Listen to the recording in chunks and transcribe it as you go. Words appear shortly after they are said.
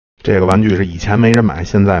这个玩具是以前没人买，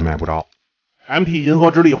现在买不着。MT 银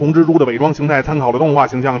河之力红蜘蛛的伪装形态参考了动画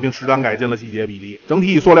形象，并适当改进了细节比例。整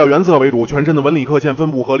体以塑料原色为主，全身的纹理刻线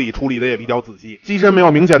分布合理，处理的也比较仔细。机身没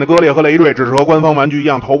有明显的割裂和累赘，只是和官方玩具一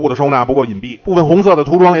样，头部的收纳不够隐蔽。部分红色的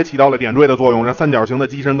涂装也起到了点缀的作用，让三角形的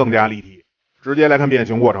机身更加立体。直接来看变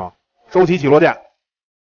形过程：收起起落架，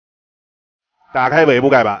打开尾部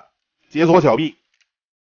盖板，解锁小臂，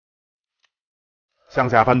向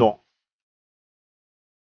下翻动，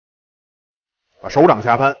把手掌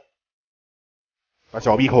下翻，把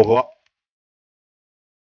小臂扣合，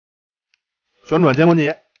旋转肩关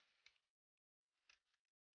节，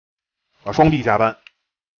把双臂下翻，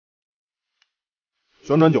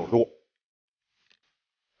旋转90度，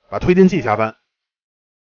把推进器下翻，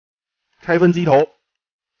拆分机头，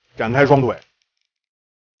展开双腿，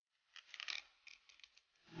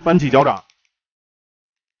翻起脚掌，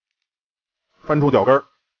翻出脚跟，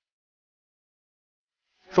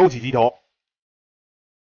收起机头，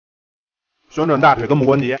旋转大腿根部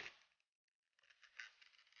关节，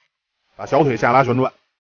把小腿下拉旋转。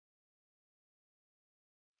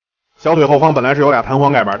小腿后方本来是有俩弹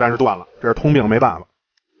簧盖板，但是断了，这是通病，没办法。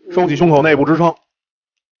收起胸口内部支撑，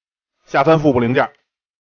下翻腹部零件，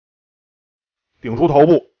顶出头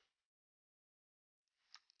部，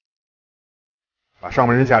把上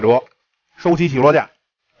半身下折，收起起落架，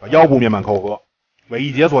把腰部面板扣合，尾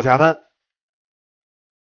翼解锁下翻，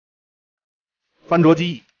翻折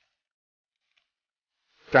机翼，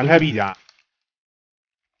展开臂甲，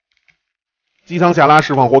机舱下拉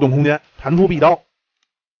释放活动空间，弹出臂刀，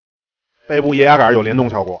背部液压杆有联动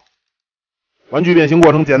效果。玩具变形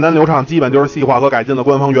过程简单流畅，基本就是细化和改进了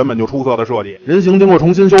官方原本就出色的设计。人形经过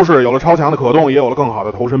重新修饰，有了超强的可动，也有了更好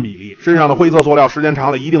的头身比例。身上的灰色塑料时间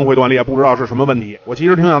长了一定会断裂，不知道是什么问题。我其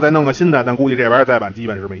实挺想再弄个新的，但估计这玩意儿再版基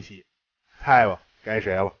本是没戏。猜吧，该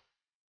谁了？